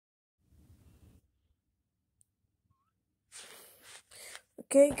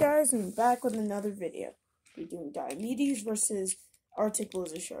Okay guys, I'm back with another video. We're doing diomedies versus Arctic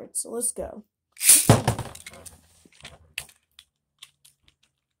lizard sharks, so let's go.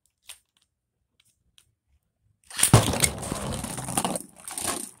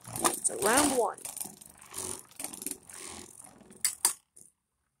 So round one.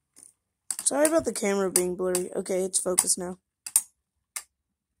 Sorry about the camera being blurry. Okay, it's focused now.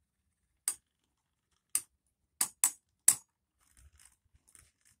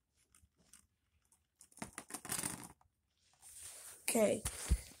 Okay.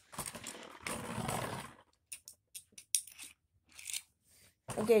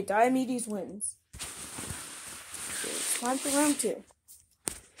 Okay, Diomedes wins. Okay, it's time for round two.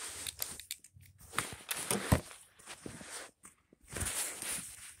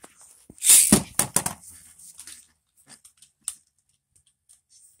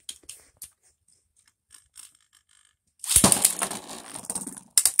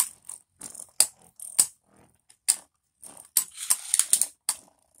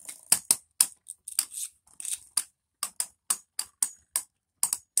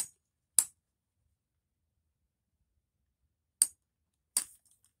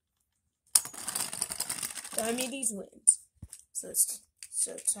 Diomedies wins. So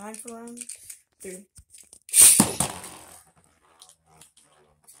it's time for round three.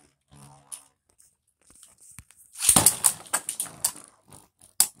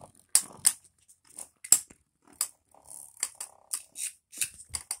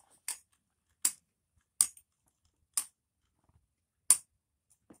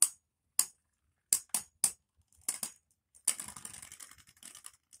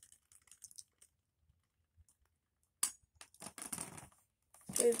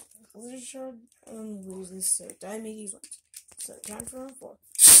 If lizard shark loses, so Diomedes wins. So time for round four.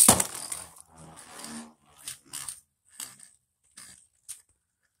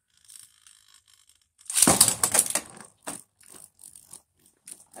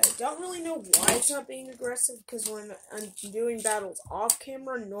 I don't really know why it's not being aggressive, because when I'm doing battles off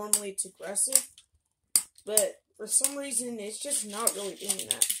camera, normally it's aggressive. But for some reason, it's just not really doing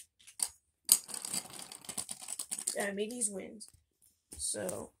that. Diomedes wins.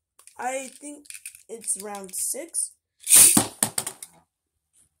 So, I think it's round 6.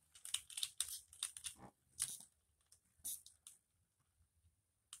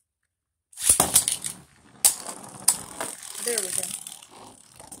 There we go.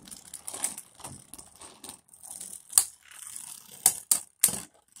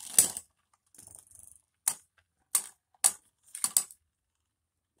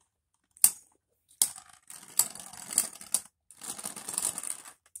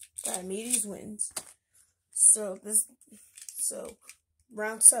 Diomedies wins. So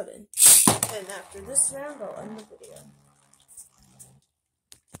round 7. And after this round, I'll end the video.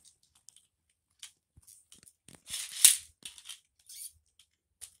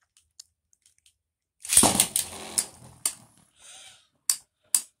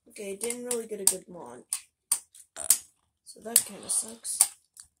 Okay, didn't really get a good launch. So that kind of sucks.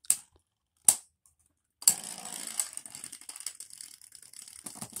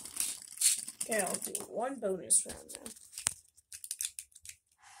 Okay, I'll do one bonus round now.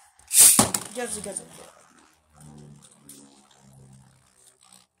 Just because of it.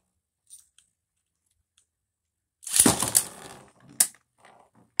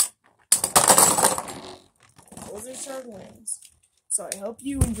 Lizard shark wins. So I hope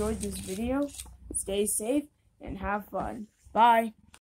you enjoyed this video. Stay safe and have fun. Bye.